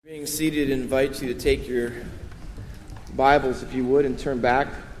Being seated, I invite you to take your Bibles, if you would, and turn back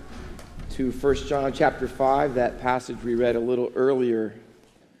to 1 John chapter 5, that passage we read a little earlier.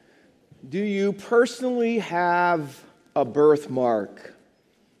 Do you personally have a birthmark?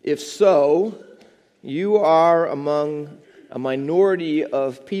 If so, you are among a minority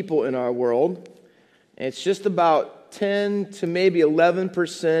of people in our world. And it's just about 10 to maybe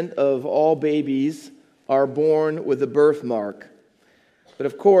 11% of all babies are born with a birthmark. But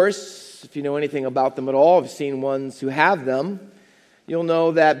of course, if you know anything about them at all, have seen ones who have them, you'll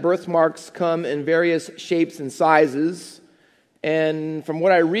know that birthmarks come in various shapes and sizes. And from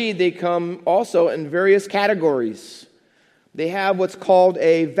what I read, they come also in various categories. They have what's called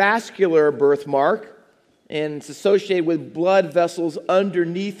a vascular birthmark, and it's associated with blood vessels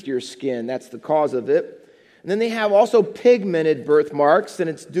underneath your skin. That's the cause of it. And then they have also pigmented birthmarks, and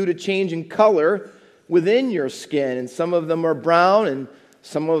it's due to change in color within your skin. And some of them are brown, and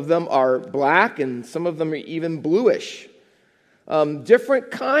some of them are black, and some of them are even bluish.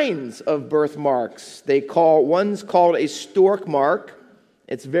 Different kinds of birthmarks. One's called a stork mark.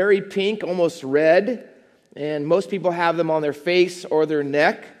 It's very pink, almost red, and most people have them on their face or their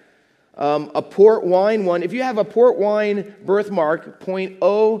neck. A port wine one. If you have a port wine birthmark,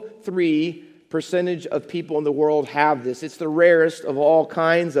 0.03% of people in the world have this. It's the rarest of all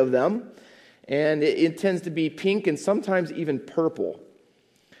kinds of them, and it tends to be pink and sometimes even purple.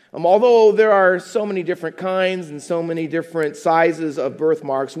 Although there are so many different kinds and so many different sizes of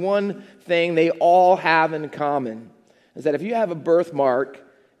birthmarks, one thing they all have in common is that if you have a birthmark,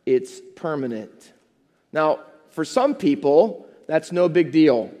 it's permanent. Now, for some people, that's no big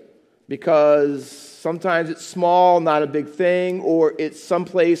deal because sometimes it's small, not a big thing, or it's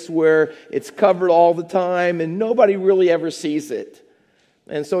someplace where it's covered all the time and nobody really ever sees it.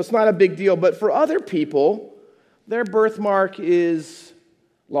 And so it's not a big deal. But for other people, their birthmark is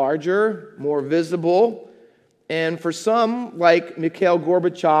larger, more visible. And for some, like Mikhail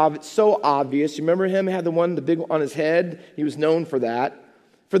Gorbachev, it's so obvious. You remember him? He had the big one on his head. He was known for that.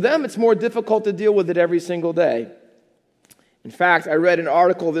 For them, it's more difficult to deal with it every single day. In fact, I read an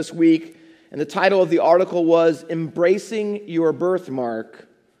article this week, and the title of the article was Embracing Your Birthmark.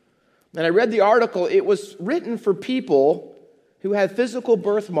 And I read the article. It was written for people who have physical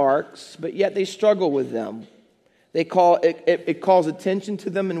birthmarks, but yet they struggle with them. It calls attention to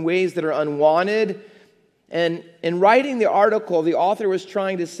them in ways that are unwanted. And in writing the article, the author was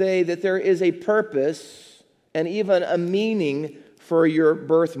trying to say that there is a purpose and even a meaning for your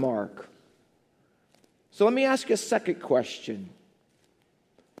birthmark. So let me ask you a second question.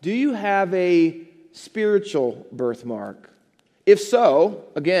 Do you have a spiritual birthmark? If so,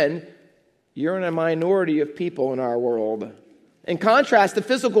 again, you're in a minority of people in our world. In contrast to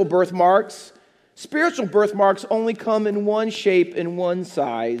physical birthmarks, spiritual birthmarks only come in one shape and one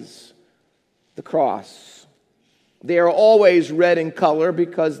size, the cross. They are always red in color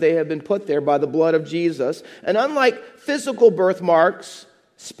because they have been put there by the blood of Jesus. And unlike physical birthmarks,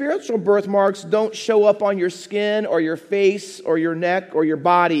 spiritual birthmarks don't show up on your skin or your face or your neck or your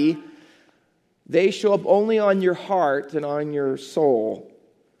body. They show up only on your heart and on your soul.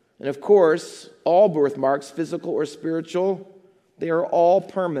 And of course, all birthmarks, physical or spiritual, they are all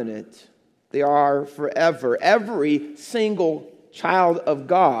permanent. They are forever. Every single child of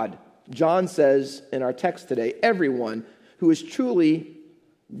God, John says in our text today, everyone who is truly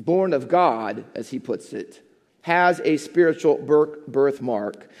born of God, as he puts it, has a spiritual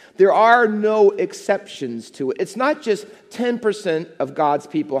birthmark. There are no exceptions to it. It's not just 10% of God's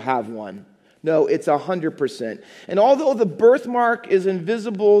people have one. No, it's 100%. And although the birthmark is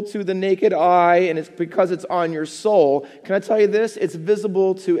invisible to the naked eye, and it's because it's on your soul, can I tell you this? It's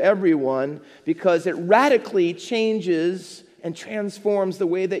visible to everyone because it radically changes and transforms the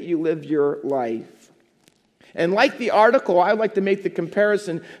way that you live your life. And like the article, I like to make the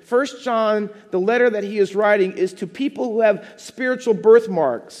comparison. 1 John, the letter that he is writing, is to people who have spiritual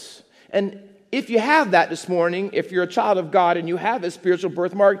birthmarks. And if you have that this morning, if you're a child of God and you have a spiritual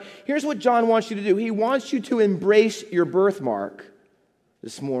birthmark, here's what John wants you to do. He wants you to embrace your birthmark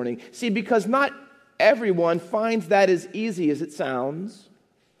this morning. See, because not everyone finds that as easy as it sounds.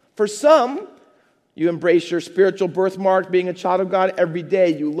 For some, you embrace your spiritual birthmark, being a child of God every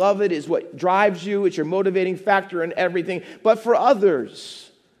day. You love it. It's what drives you. It's your motivating factor in everything. But for others,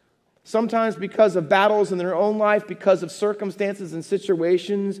 sometimes because of battles in their own life, because of circumstances and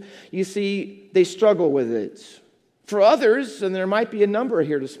situations, you see, they struggle with it. For others, and there might be a number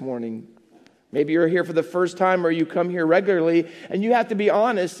here this morning, maybe you're here for the first time or you come here regularly, and you have to be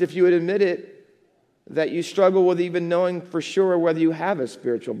honest if you would admit it, that you struggle with even knowing for sure whether you have a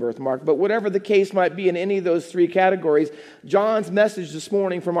spiritual birthmark. But whatever the case might be in any of those three categories, John's message this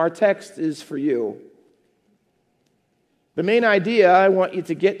morning from our text is for you. The main idea I want you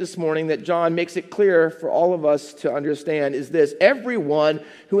to get this morning that John makes it clear for all of us to understand is this: everyone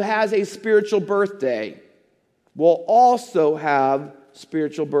who has a spiritual birthday will also have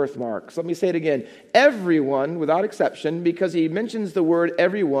spiritual birthmarks. Let me say it again. Everyone, without exception, because he mentions the word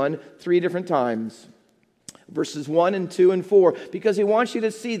everyone 3 different times. Verses 1 and 2 and 4, because he wants you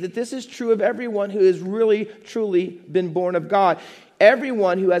to see that this is true of everyone who has really, truly been born of God.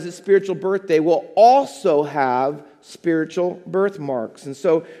 Everyone who has a spiritual birthday will also have spiritual birthmarks. And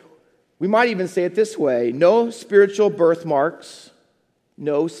so we might even say it this way: no spiritual birthmarks,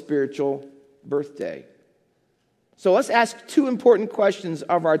 no spiritual birthday. So let's ask 2 important questions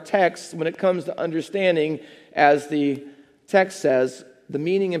of our text when it comes to understanding, as the text says, the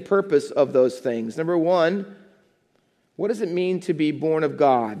meaning and purpose of those things. Number 1, what does it mean to be born of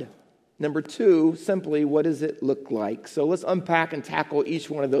God? Number 2, simply, what does it look like? So let's unpack and tackle each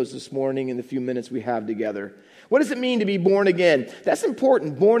one of those this morning in the few minutes we have together. What does it mean to be born again? That's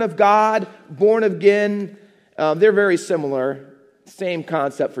important. Born of God, born again, they're very similar. Same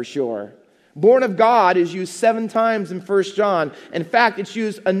concept for sure. Born of God is used 7 times in 1 John. In fact, it's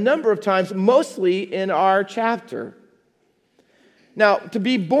used a number of times, mostly in our chapter. Now, to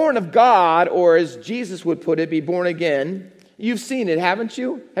be born of God, or as Jesus would put it, be born again, you've seen it, haven't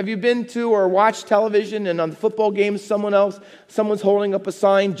you? Have you been to or watched television and on the football games someone's holding up a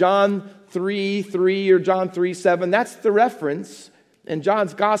sign, John 3:3 or John 3:7? That's the reference. And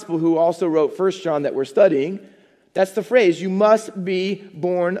John's gospel, who also wrote 1 John that we're studying, that's the phrase, you must be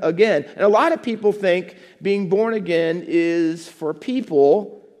born again. And a lot of people think being born again is for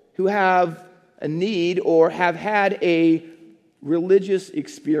people who have a need or have had a religious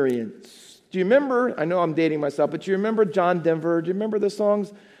experience. Do you remember, I know I'm dating myself, but do you remember John Denver? Do you remember the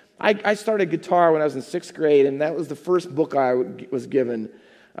songs? I started guitar when I was in 6th grade, and that was the first book I was given.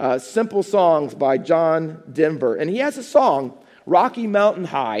 Simple Songs by John Denver. And he has a song, Rocky Mountain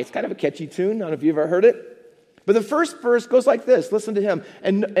High. It's kind of a catchy tune. I don't know if you've ever heard it. But the first verse goes like this. Listen to him.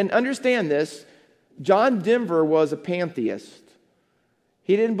 And understand this. John Denver was a pantheist.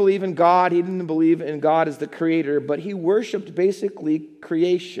 He didn't believe in God. He didn't believe in God as the creator. But he worshiped basically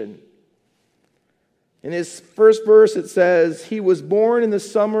creation. In his first verse it says, he was born in the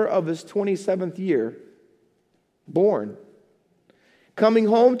summer of his 27th year. Born. Coming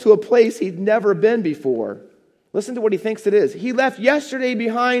home to a place he'd never been before. Listen to what he thinks it is. He left yesterday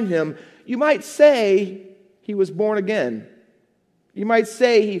behind him. You might say he was born again. You might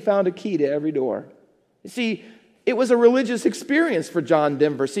say he found a key to every door. You see, it was a religious experience for John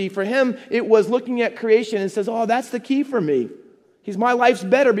Denver. See, for him, it was looking at creation and says, oh, that's the key for me. My life's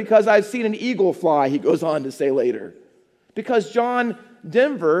better because I've seen an eagle fly, he goes on to say later. Because John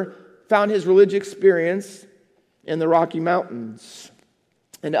Denver found his religious experience in the Rocky Mountains.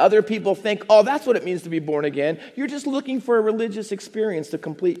 And other people think, oh, that's what it means to be born again. You're just looking for a religious experience to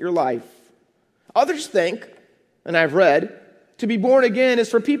complete your life. Others think, and I've read, to be born again is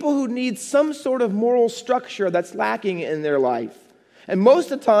for people who need some sort of moral structure that's lacking in their life. And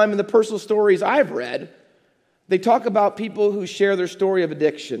most of the time in the personal stories I've read, they talk about people who share their story of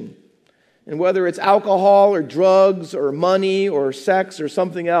addiction. And whether it's alcohol or drugs or money or sex or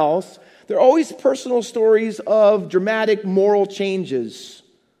something else, they're always personal stories of dramatic moral changes.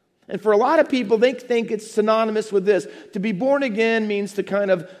 And for a lot of people, they think it's synonymous with this. To be born again means to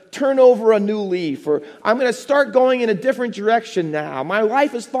kind of turn over a new leaf, or I'm going to start going in a different direction now. My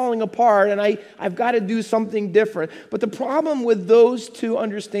life is falling apart, and I've got to do something different. But the problem with those 2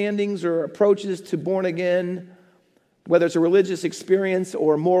 understandings or approaches to born again, whether it's a religious experience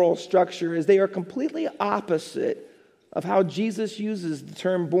or a moral structure, is they are completely opposite of how Jesus uses the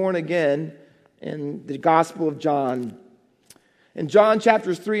term born again in the Gospel of John. In John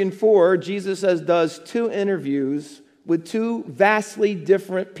chapters 3 and 4, Jesus does 2 interviews with 2 vastly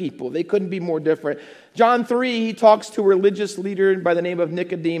different people. They couldn't be more different. John 3, he talks to a religious leader by the name of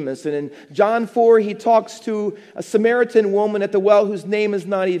Nicodemus. And in John 4, he talks to a Samaritan woman at the well whose name is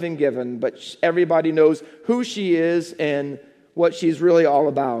not even given, but everybody knows who she is and what she's really all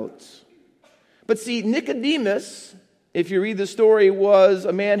about. But see, Nicodemus, if you read the story, was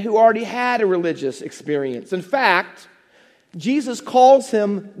a man who already had a religious experience. In fact, Jesus calls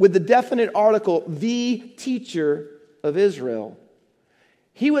him with the definite article, the teacher of Israel.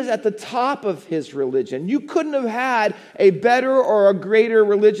 He was at the top of his religion. You couldn't have had a better or a greater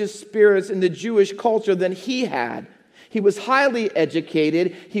religious spirit in the Jewish culture than he had. He was highly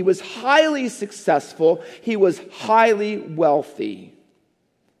educated. He was highly successful. He was highly wealthy.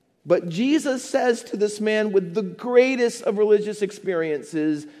 But Jesus says to this man with the greatest of religious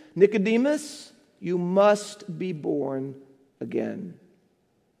experiences, Nicodemus, you must be born again.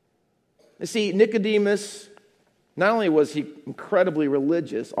 You see, Nicodemus, not only was he incredibly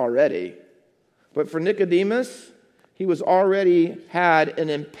religious already, but for Nicodemus, he was already had an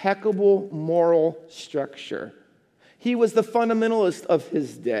impeccable moral structure. He was the fundamentalist of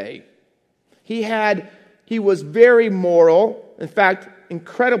his day. He was very moral, in fact,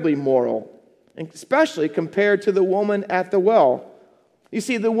 incredibly moral, especially compared to the woman at the well. You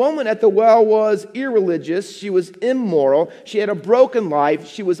see, the woman at the well was irreligious, she was immoral, she had a broken life,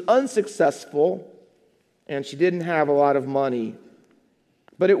 she was unsuccessful, and she didn't have a lot of money.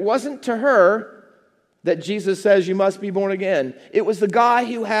 But it wasn't to her that Jesus says you must be born again. It was the guy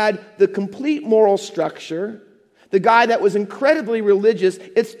who had the complete moral structure, the guy that was incredibly religious.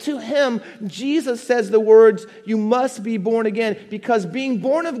 It's to him Jesus says the words, you must be born again, because being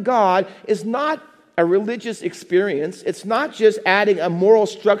born of God is not a religious experience. It's not just adding a moral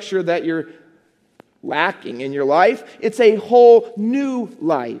structure that you're lacking in your life. It's a whole new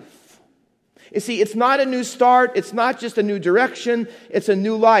life. You see, it's not a new start. It's not just a new direction. It's a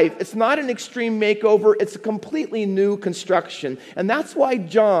new life. It's not an extreme makeover. It's a completely new construction. And that's why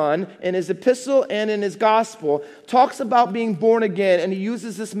John, in his epistle and in his gospel, talks about being born again, and he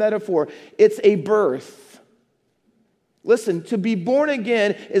uses this metaphor. It's a birth. Listen, to be born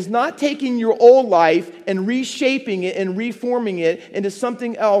again is not taking your old life and reshaping it and reforming it into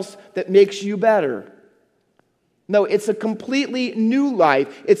something else that makes you better. No, it's a completely new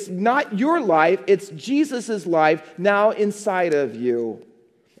life. It's not your life, it's Jesus' life now inside of you.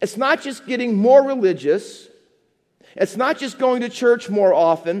 It's not just getting more religious. It's not just going to church more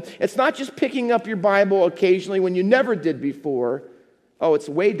often. It's not just picking up your Bible occasionally when you never did before. Oh, it's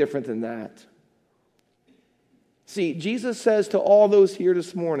way different than that. See, Jesus says to all those here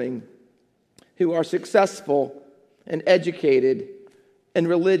this morning who are successful and educated and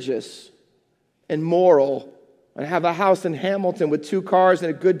religious and moral, and have a house in Hamilton with 2 cars and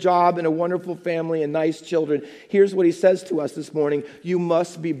a good job and a wonderful family and nice children. Here's what he says to us this morning. You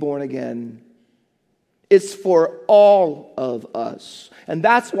must be born again. It's for all of us. And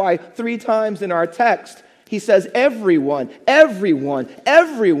that's why 3 times in our text, he says everyone, everyone,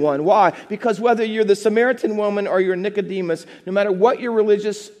 everyone. Why? Because whether you're the Samaritan woman or you're Nicodemus, no matter what your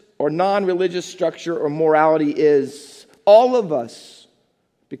religious or non-religious structure or morality is, all of us,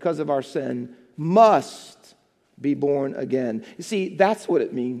 because of our sin, must be born again. You see, that's what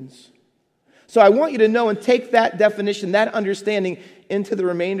it means. So I want you to know and take that definition, that understanding into the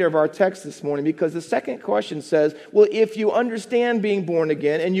remainder of our text this morning, because the second question says, well, if you understand being born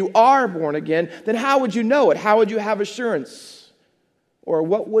again and you are born again, then how would you know it? How would you have assurance? Or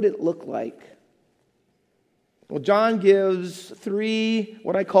what would it look like? Well, John gives 3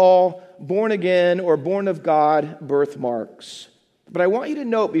 what I call born again or born of God birthmarks. But I want you to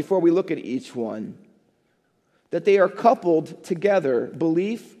note before we look at each one that they are coupled together,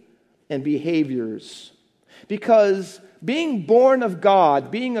 belief and behaviors. Because being born of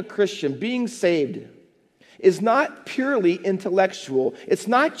God, being a Christian, being saved, is not purely intellectual. It's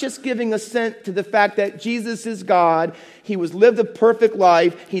not just giving assent to the fact that Jesus is God, he lived a perfect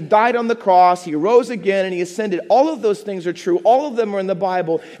life, he died on the cross, he rose again, and he ascended. All of those things are true. All of them are in the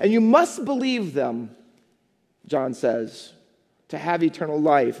Bible, and you must believe them, John says, to have eternal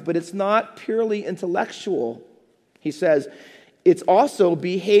life. But it's not purely intellectual. He says, it's also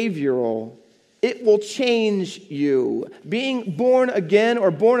behavioral. It will change you. Being born again or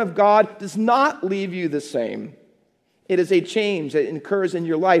born of God does not leave you the same. It is a change that occurs in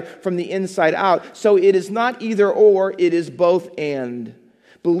your life from the inside out. So it is not either or, it is both and.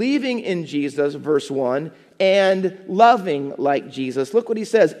 Believing in Jesus, verse 1, and loving like Jesus. Look what he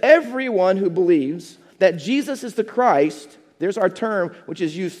says. Everyone who believes that Jesus is the Christ, there's our term, which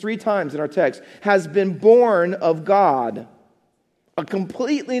is used 3 times in our text, has been born of God. A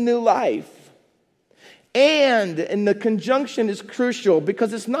completely new life. And the conjunction is crucial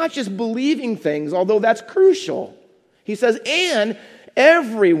because it's not just believing things, although that's crucial. He says, and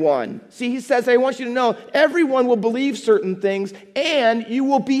everyone. See, he says, I want you to know, everyone will believe certain things and you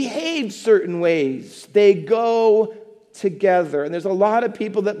will behave certain ways. They go together. And there's a lot of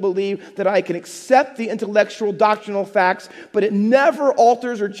people that believe that I can accept the intellectual doctrinal facts, but it never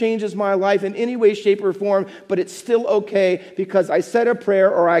alters or changes my life in any way, shape, or form, but it's still okay because I said a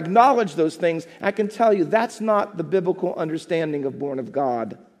prayer or I acknowledge those things. I can tell you that's not the biblical understanding of born of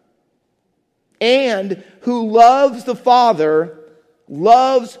God. And who loves the Father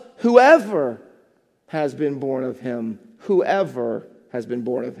loves whoever has been born of him. Whoever has been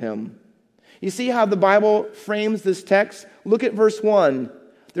born of him. You see how the Bible frames this text? Look at verse 1.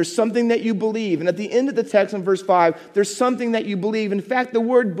 There's something that you believe. And at the end of the text in verse 5, there's something that you believe. In fact, the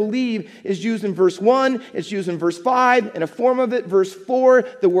word believe is used in verse 1. It's used in verse 5. And a form of it, verse 4,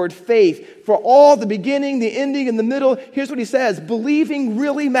 the word faith. For all the beginning, the ending, and the middle, here's what he says. Believing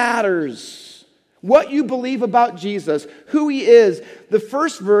really matters. What you believe about Jesus, who he is. The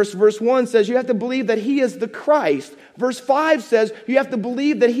first verse, verse 1, says you have to believe that he is the Christ. Verse 5 says you have to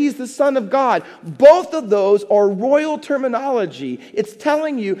believe that he's the Son of God. Both of those are royal terminology. It's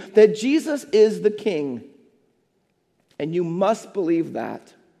telling you that Jesus is the King. And you must believe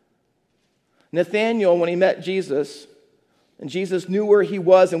that. Nathanael, when he met Jesus, and Jesus knew where he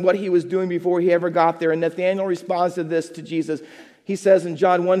was and what he was doing before he ever got there, and Nathanael responds to this to Jesus. He says in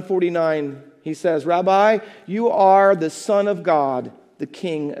John 1:49, he says, Rabbi, you are the Son of God, the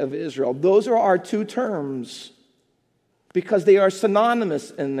King of Israel. Those are our two terms because they are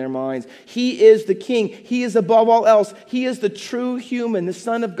synonymous in their minds. He is the King. He is above all else. He is the true human, the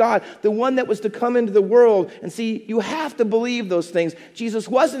Son of God, the one that was to come into the world. And see, you have to believe those things. Jesus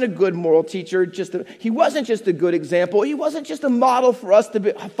wasn't a good moral teacher. He wasn't just a good example. He wasn't just a model for us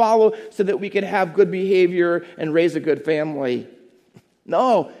to follow so that we could have good behavior and raise a good family.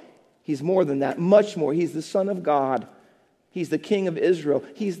 No, he's more than that, much more. He's the Son of God. He's the King of Israel.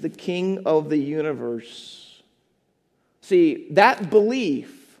 He's the King of the universe. See, that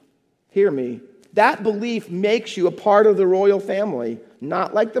belief, hear me, that belief makes you a part of the royal family,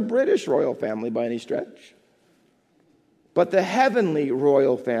 not like the British royal family by any stretch, but the heavenly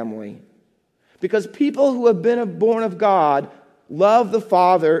royal family. Because people who have been born of God love the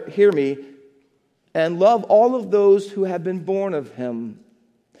Father, hear me, and love all of those who have been born of him.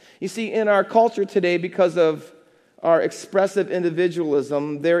 You see, in our culture today, because of our expressive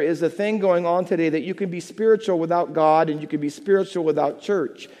individualism, there is a thing going on today that you can be spiritual without God and you can be spiritual without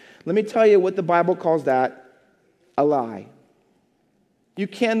church. Let me tell you what the Bible calls that a lie. You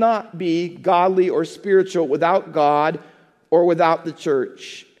cannot be godly or spiritual without God or without the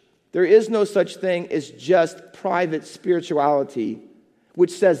church. There is no such thing as just private spirituality,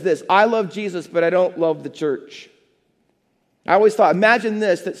 which says this, I love Jesus, but I don't love the church. I always thought, imagine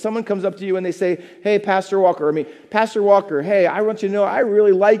this, that someone comes up to you and they say, hey, Pastor Walker, hey, I want you to know I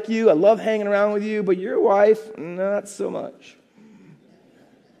really like you. I love hanging around with you, but your wife, not so much.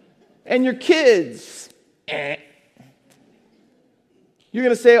 And your kids, You're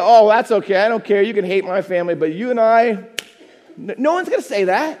going to say, oh, that's okay. I don't care. You can hate my family, but you and I, no one's going to say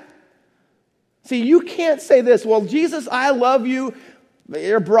that. See, you can't say this, well, Jesus, I love you, but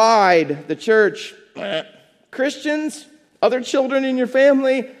your bride, the church, Christians, other children in your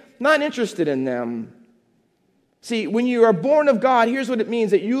family, not interested in them. See, when you are born of God, here's what it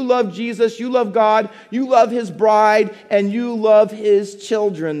means, that you love Jesus, you love God, you love his bride, and you love his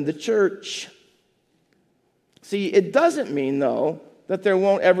children, the church. See, it doesn't mean, though, that there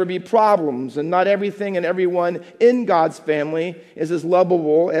won't ever be problems, and not everything and everyone in God's family is as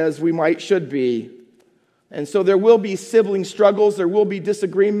lovable as we should be. And so there will be sibling struggles, there will be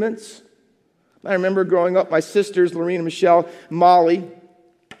disagreements. I remember growing up, my sisters, Lorena, Michelle, Molly,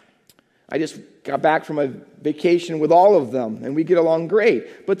 I just got back from a vacation with all of them, and we get along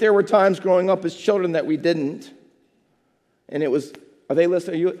great. But there were times growing up as children that we didn't. And it was, are they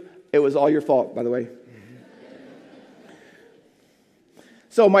listening? It was all your fault, by the way.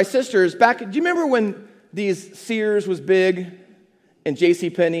 So my sisters, do you remember when these Sears was big and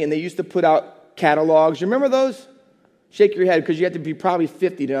JCPenney, and they used to put out catalogs? You remember those? Shake your head, because you have to be probably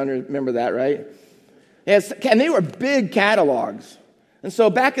 50 to remember that, right? Yes, and they were big catalogs. And so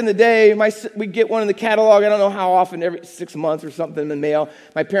back in the day, we'd get one in the catalog. I don't know how often, every 6 months or something in the mail.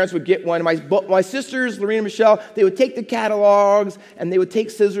 My parents would get one. My sisters, Lorena and Michelle, they would take the catalogs, and they would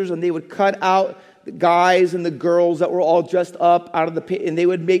take scissors, and they would cut out the guys and the girls that were all dressed up and they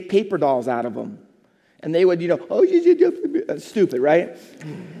would make paper dolls out of them. And they would, stupid, right?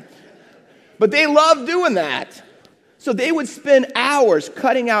 But they loved doing that. So they would spend hours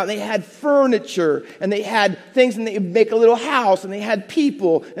cutting out, and they had furniture, and they had things, and they would make a little house, and they had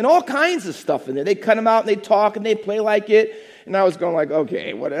people, and all kinds of stuff in there. They'd cut them out, and they'd talk, and they'd play like it. And I was going like,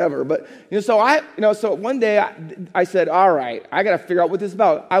 okay, whatever. But, so one day I said, all right, I got to figure out what this is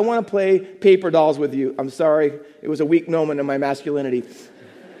about. I want to play paper dolls with you. I'm sorry. It was a weak moment in my masculinity.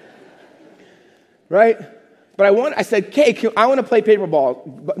 Right? But I said, okay, I want to play paper ball.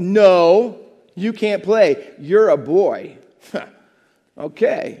 But no, you can't play. You're a boy.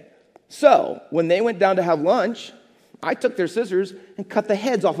 Okay. So when they went down to have lunch, I took their scissors and cut the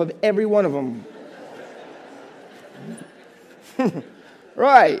heads off of every one of them.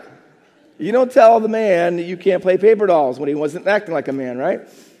 Right. You don't tell the man that you can't play paper dolls when he wasn't acting like a man, right?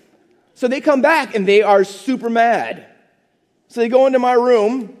 So they come back and they are super mad. So they go into my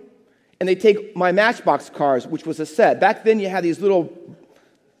room, and they take my Matchbox cars, which was a set. Back then, you had these little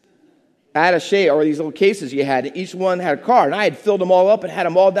attaché, or these little cases you had, and each one had a car. And I had filled them all up and had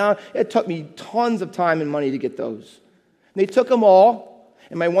them all down. It took me tons of time and money to get those. And they took them all,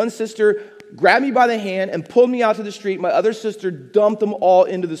 and my one sister grabbed me by the hand and pulled me out to the street. My other sister dumped them all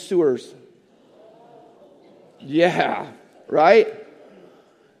into the sewers. Yeah, right?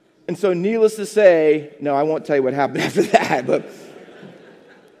 And so needless to say, no, I won't tell you what happened after that, but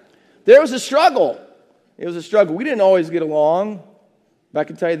there was a struggle. It was a struggle. We didn't always get along, but I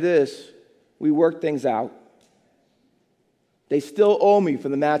can tell you this, we worked things out. They still owe me for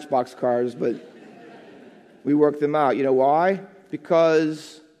the Matchbox cars, but we worked them out. You know why?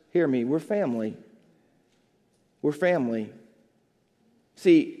 Because, hear me, we're family. We're family.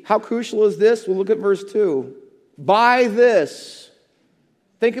 See, how crucial is this? Well, look at verse 2. By this,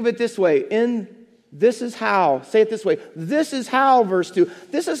 think of it this way, this is how, say it this way, this is how, verse 2,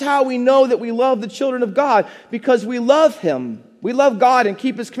 this is how we know that we love the children of God, because we love Him. We love God and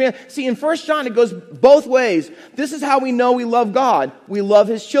keep His command. See, in 1 John, it goes both ways. This is how we know we love God. We love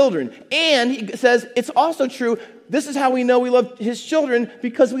His children. And he says, it's also true, this is how we know we love His children,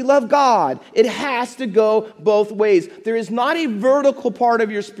 because we love God. It has to go both ways. There is not a vertical part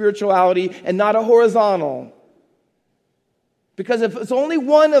of your spirituality and not a horizontal. Because if it's only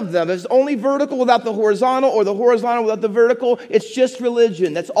one of them, if it's only vertical without the horizontal or the horizontal without the vertical, it's just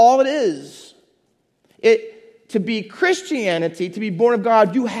religion. That's all it is. To be Christianity, to be born of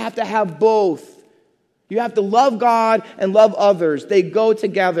God, you have to have both. You have to love God and love others. They go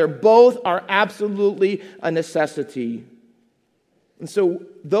together. Both are absolutely a necessity. And so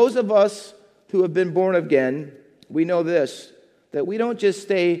those of us who have been born again, we know this, that we don't just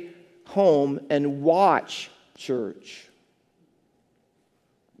stay home and watch church.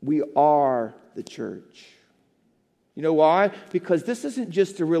 We are the church. You know why? Because this isn't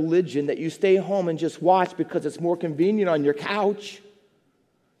just a religion that you stay home and just watch because it's more convenient on your couch.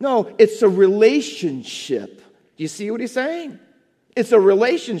 No, it's a relationship. Do you see what he's saying? It's a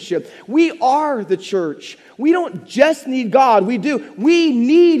relationship. We are the church. We don't just need God. We do. We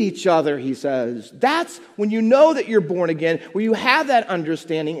need each other, he says. That's when you know that you're born again, where you have that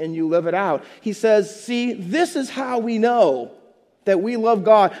understanding and you live it out. He says, see, this is how we know that we love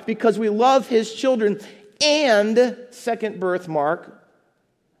God, because we love His children. And, second birthmark,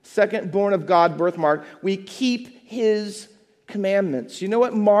 second born of God birthmark, we keep His commandments. You know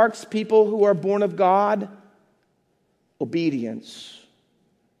what marks people who are born of God? Obedience.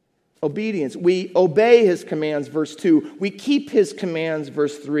 Obedience. We obey His commands, verse 2. We keep His commands,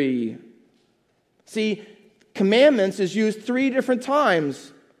 verse 3. See, commandments is used 3 different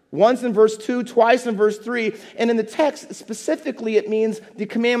times. Once in verse 2, twice in verse 3. And in the text, specifically, it means the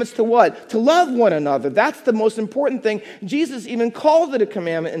commandments to what? To love one another. That's the most important thing. Jesus even called it a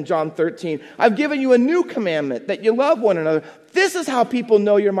commandment in John 13. I've given you a new commandment, that you love one another. This is how people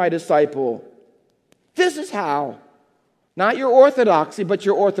know you're my disciple. This is how. Not your orthodoxy, but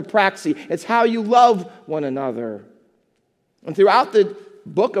your orthopraxy. It's how you love one another. And throughout the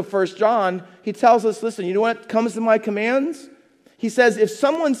book of 1 John, he tells us, listen, you know what comes to my commands? He says, if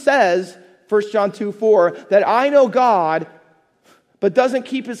someone says, 1 John 2:4, that I know God, but doesn't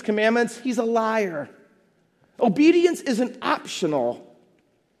keep His commandments, he's a liar. Obedience isn't optional.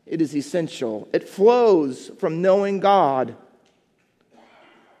 It is essential. It flows from knowing God.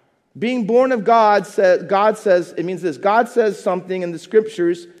 Being born of God says, it means this, God says something in the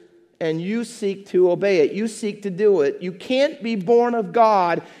Scriptures, and you seek to obey it. You seek to do it. You can't be born of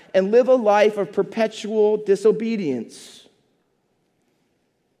God and live a life of perpetual disobedience.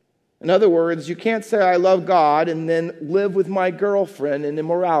 In other words, you can't say, I love God, and then live with my girlfriend in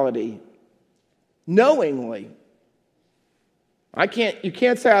immorality. Knowingly. You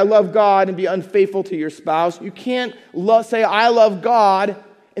can't say, I love God, and be unfaithful to your spouse. You can't say, I love God,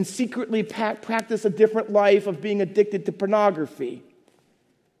 and secretly practice a different life of being addicted to pornography.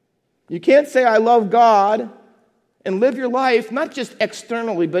 You can't say, I love God, and live your life, not just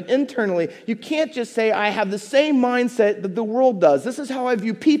externally, but internally. You can't just say, I have the same mindset that the world does. This is how I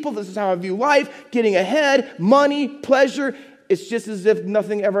view people. This is how I view life. Getting ahead, money, pleasure. It's just as if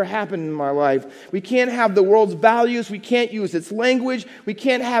nothing ever happened in my life. We can't have the world's values. We can't use its language. We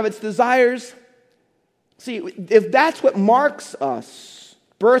can't have its desires. See, if that's what marks us,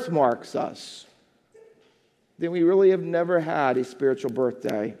 birthmarks us, then we really have never had a spiritual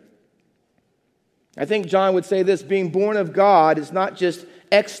birthday. I think John would say this, being born of God is not just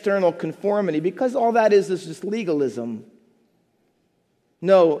external conformity, because all that is just legalism.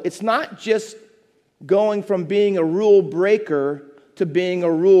 No, it's not just going from being a rule breaker to being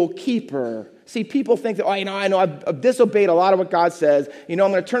a rule keeper. See, people think that, I know, I've disobeyed a lot of what God says. I'm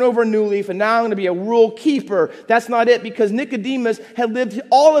going to turn over a new leaf, and now I'm going to be a rule keeper. That's not it, because Nicodemus had lived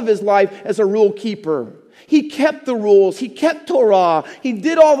all of his life as a rule keeper. He kept the rules. He kept Torah. He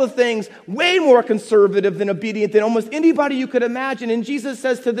did all the things way more conservative than obedient than almost anybody you could imagine. And Jesus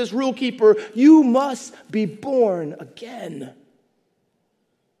says to this rule keeper, you must be born again.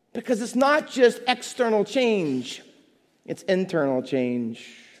 Because it's not just external change. It's internal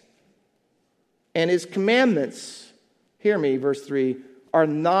change. And his commandments, hear me, verse 3, are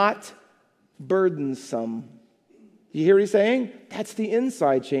not burdensome. You hear what he's saying? That's the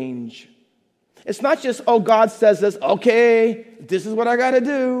inside change. It's not just, God says this, okay, this is what I got to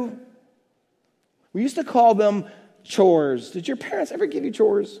do. We used to call them chores. Did your parents ever give you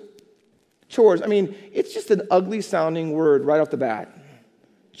chores? Chores. It's just an ugly sounding word right off the bat.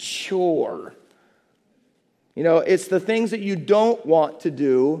 Chore. It's the things that you don't want to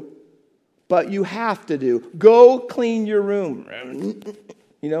do, but you have to do. Go clean your room.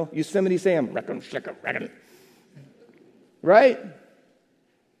 Yosemite Sam. Right?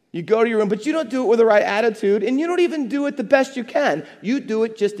 You go to your room, but you don't do it with the right attitude, and you don't even do it the best you can. You do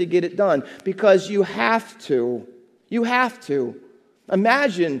it just to get it done, because you have to. You have to.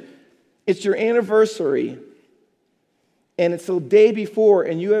 Imagine it's your anniversary, and it's the day before,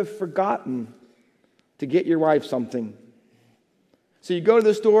 and you have forgotten to get your wife something. So you go to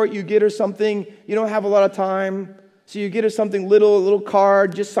the store, you get her something, you don't have a lot of time, so you get her something little, a little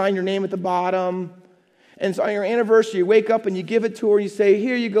card, just sign your name at the bottom. And so on your anniversary, you wake up and you give it to her, and you say,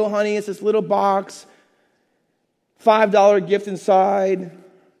 here you go, honey, it's this little box, $5 gift inside,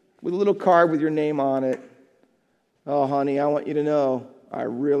 with a little card with your name on it. Oh, honey, I want you to know I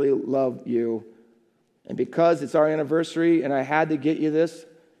really love you. And because it's our anniversary and I had to get you this,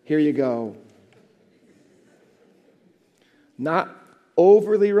 here you go. Not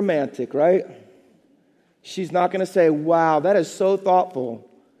overly romantic, right? She's not going to say, wow, that is so thoughtful.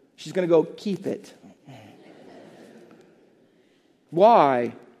 She's going to go, keep it.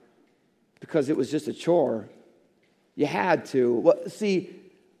 Why? Because it was just a chore. You had to. Well, see,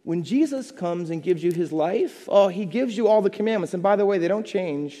 when Jesus comes and gives you his life, he gives you all the commandments. And by the way, they don't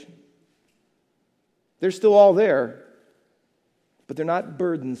change. They're still all there. But they're not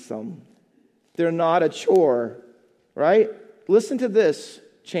burdensome. They're not a chore, right? Listen to this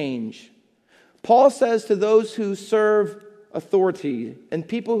change. Paul says to those who serve authority and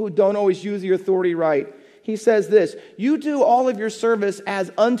people who don't always use the authority right, he says this, you do all of your service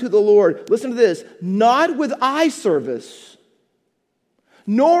as unto the Lord. Listen to this, not with eye service,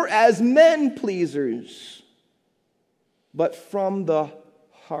 nor as men pleasers, but from the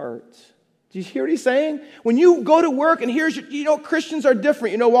heart. Do you hear what he's saying? When you go to work and here's your, Christians are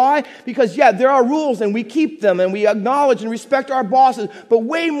different. You know why? Because, there are rules and we keep them and we acknowledge and respect our bosses. But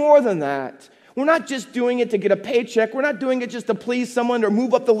way more than that. We're not just doing it to get a paycheck. We're not doing it just to please someone or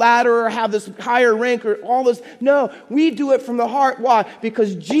move up the ladder or have this higher rank or all this. No, we do it from the heart. Why?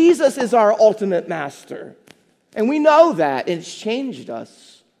 Because Jesus is our ultimate master. And we know that. And it's changed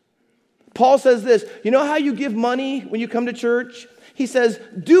us. Paul says this, you know how you give money when you come to church? He says,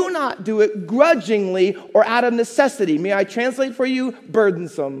 do not do it grudgingly or out of necessity. May I translate for you?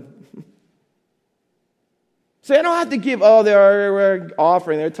 Burdensome. So I don't have to give, they're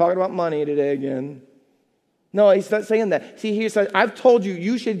offering. They're talking about money today again. No, he's not saying that. See, he says, I've told you,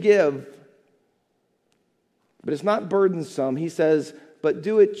 you should give. But it's not burdensome. He says, but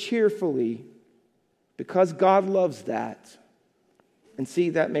do it cheerfully because God loves that. And see,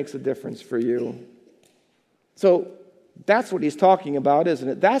 that makes a difference for you. So that's what he's talking about, isn't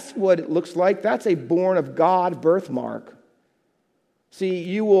it? That's what it looks like. That's a born of God birthmark. See,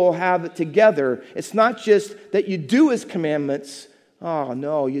 you will have it together. It's not just that you do his commandments. Oh,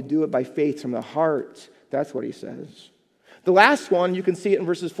 no, you do it by faith from the heart. That's what he says. The last one, you can see it in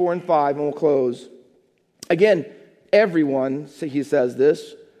verses 4 and 5, and we'll close. Again, everyone, he says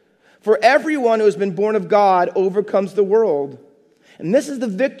this, for everyone who has been born of God overcomes the world. And this is the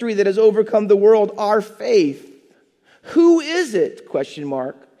victory that has overcome the world, our faith. Who is it, ?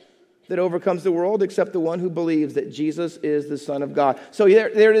 That overcomes the world except the one who believes that Jesus is the Son of God. So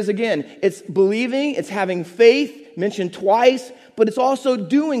there it is again. It's believing, it's having faith, mentioned twice, but it's also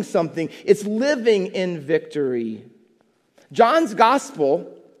doing something. It's living in victory. John's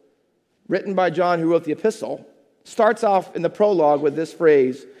gospel, written by John who wrote the epistle, starts off in the prologue with this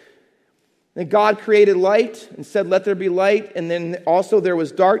phrase. That God created light and said, let there be light. And then also there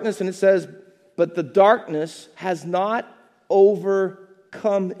was darkness, and it says, but the darkness has not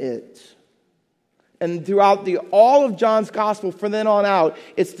overcome it. And throughout all of John's gospel, from then on out,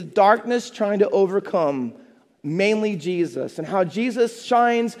 it's the darkness trying to overcome mainly Jesus, and how Jesus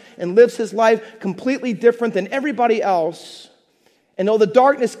shines and lives his life completely different than everybody else. And though the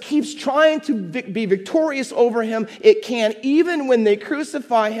darkness keeps trying to be victorious over him, it can't, even when they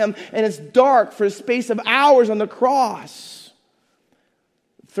crucify him and it's dark for a space of hours on the cross.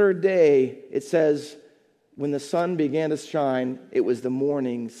 Third day, it says, when the sun began to shine, it was the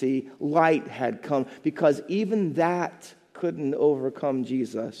morning. See, light had come, because even that couldn't overcome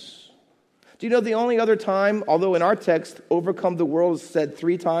Jesus. Do you know the only other time, although in our text, overcome the world is said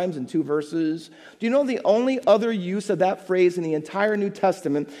 3 times in 2 verses, do you know the only other use of that phrase in the entire New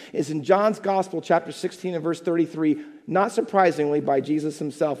Testament is in John's Gospel, chapter 16 and verse 33, not surprisingly by Jesus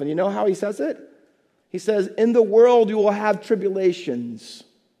himself. And you know how he says it? He says, in the world you will have tribulations,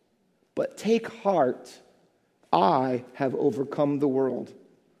 but take heart, I have overcome the world.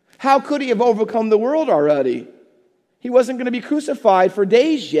 How could he have overcome the world already? He wasn't going to be crucified for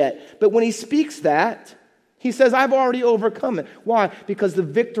days yet. But when he speaks that, he says, I've already overcome it. Why? Because the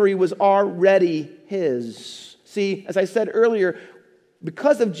victory was already his. See, as I said earlier,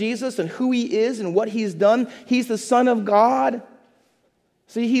 because of Jesus and who he is and what he's done, he's the Son of God.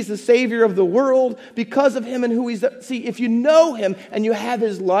 See, he's the Savior of the world. Because of him and who he's done. See, if you know him and you have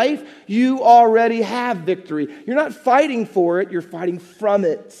his life, you already have victory. You're not fighting for it, you're fighting from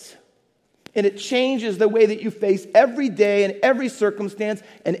it. And it changes the way that you face every day and every circumstance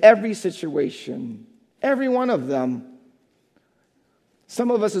and every situation. Every one of them.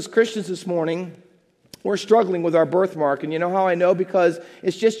 Some of us as Christians this morning, we're struggling with our birthmark. And you know how I know? Because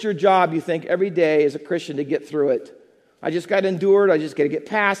it's just your job, you think, every day as a Christian to get through it. I just got to endure it. I just got to get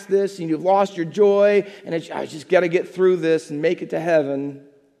past this. And you've lost your joy. And I just got to get through this and make it to heaven.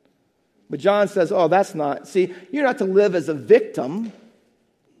 But John says, oh, that's not. See, you're not to live as a victim.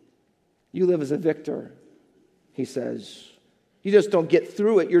 You live as a victor, he says. You just don't get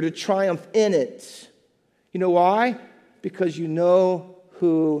through it. You're to triumph in it. You know why? Because you know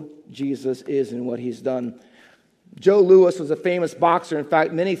who Jesus is and what he's done. Joe Louis was a famous boxer. In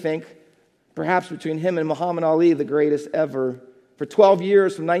fact, many think perhaps between him and Muhammad Ali, the greatest ever. For 12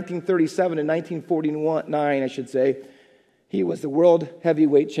 years, from 1937 to 1949, I should say, he was the world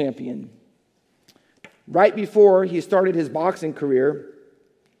heavyweight champion. Right before he started his boxing career,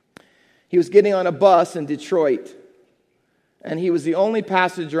 he was getting on a bus in Detroit, and he was the only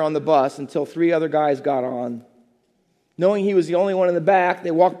passenger on the bus until 3 other guys got on. Knowing he was the only one in the back,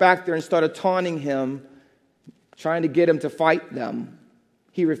 they walked back there and started taunting him, trying to get him to fight them.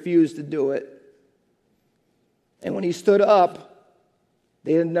 He refused to do it. And when he stood up,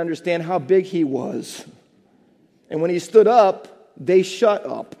 they didn't understand how big he was. And when he stood up, they shut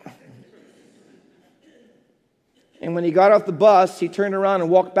up. And when he got off the bus, he turned around and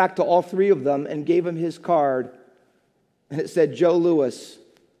walked back to all 3 of them and gave him his card. And it said, Joe Louis,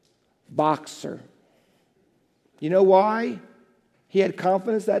 boxer. You know why he had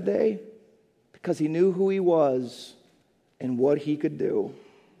confidence that day? Because he knew who he was and what he could do.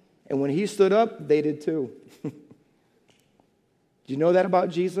 And when he stood up, they did too. Do you know that about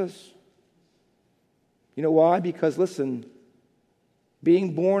Jesus? You know why? Because listen,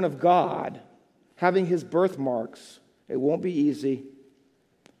 being born of God, having his birthmarks, it won't be easy.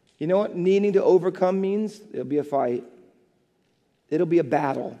 You know what needing to overcome means? It'll be a fight. It'll be a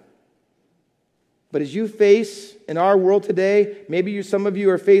battle. But as you face in our world today, maybe some of you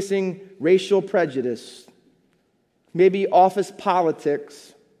are facing racial prejudice, maybe office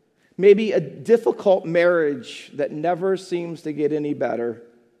politics, maybe a difficult marriage that never seems to get any better,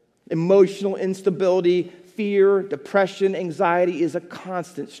 emotional instability, fear, depression, anxiety is a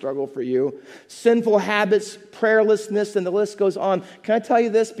constant struggle for you. Sinful habits, prayerlessness, and the list goes on. Can I tell you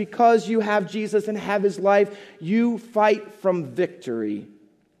this? Because you have Jesus and have his life, you fight from victory.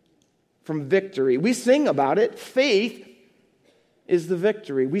 From victory. We sing about it. Faith is the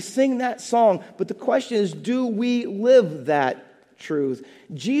victory. We sing that song, but the question is, do we live that truth?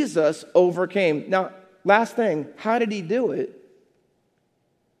 Jesus overcame. Now, last thing, how did he do it?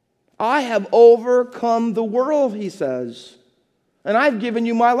 I have overcome the world, he says. And I've given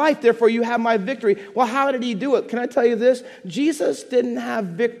you my life, therefore you have my victory. Well, how did he do it? Can I tell you this? Jesus didn't have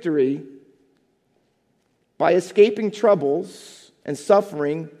victory by escaping troubles and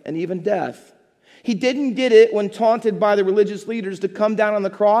suffering and even death. He didn't get it when taunted by the religious leaders to come down on the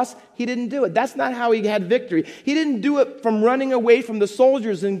cross. He didn't do it. That's not how he had victory. He didn't do it from running away from the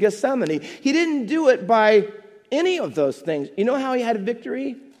soldiers in Gethsemane. He didn't do it by any of those things. You know how he had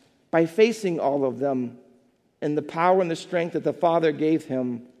victory? By facing all of them in the power and the strength that the Father gave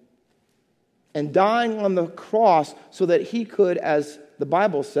him, and dying on the cross so that he could, as the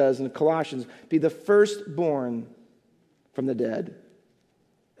Bible says in Colossians, be the firstborn from the dead.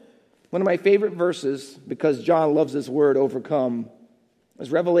 One of my favorite verses, because John loves this word, overcome,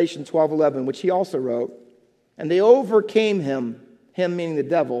 is Revelation 12:11, which he also wrote. And they overcame him meaning the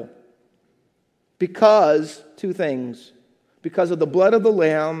devil, because, two things, because of the blood of the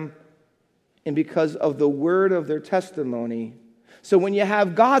Lamb and because of the word of their testimony. So when you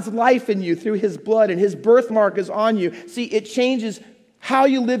have God's life in you through his blood and his birthmark is on you, see, it changes how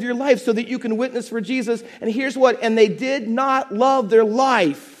you live your life so that you can witness for Jesus. And here's what, and they did not love their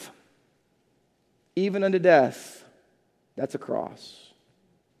life even unto death. That's a cross.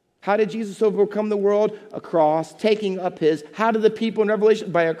 How did Jesus overcome the world? A cross, taking up his. How did the people in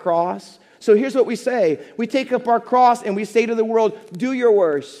Revelation? By a cross. So here's what we say. We take up our cross and we say to the world, do your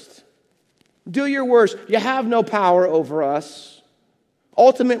worst. Do your worst. You have no power over us.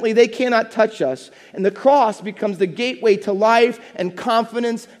 Ultimately, they cannot touch us. And the cross becomes the gateway to life and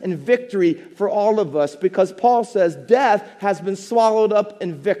confidence and victory for all of us, because Paul says death has been swallowed up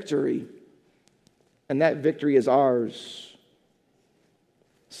in victory. And that victory is ours.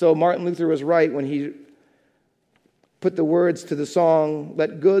 So Martin Luther was right when he put the words to the song,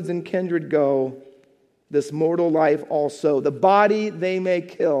 let goods and kindred go, this mortal life also. The body they may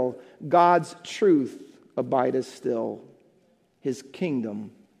kill, God's truth abideth still. His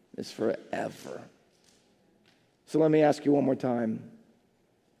kingdom is forever. So let me ask you one more time.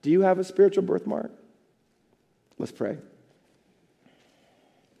 Do you have a spiritual birthmark? Let's pray.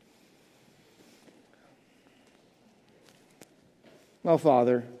 Well,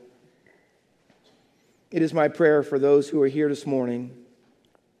 Father, it is my prayer for those who are here this morning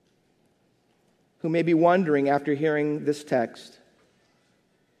who may be wondering after hearing this text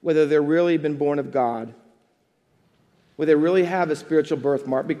whether they've really been born of God, whether they really have a spiritual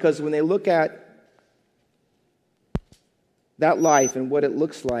birthmark, because when they look at that life and what it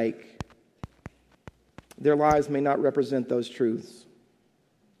looks like, their lives may not represent those truths.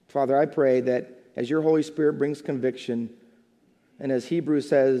 Father, I pray that as your Holy Spirit brings conviction, and as Hebrews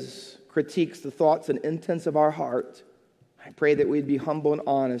says, critiques the thoughts and intents of our heart, I pray that we'd be humble and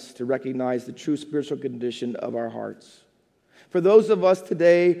honest to recognize the true spiritual condition of our hearts. For those of us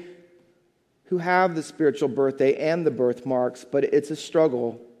today who have the spiritual birthday and the birthmarks, but it's a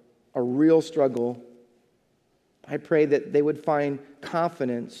struggle, a real struggle, I pray that they would find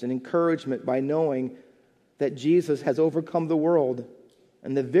confidence and encouragement by knowing that Jesus has overcome the world,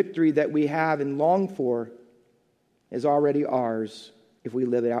 and the victory that we have and long for is already ours if we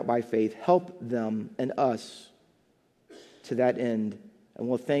live it out by faith. Help them and us to that end. And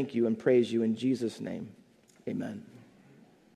we'll thank you and praise you in Jesus' name. Amen.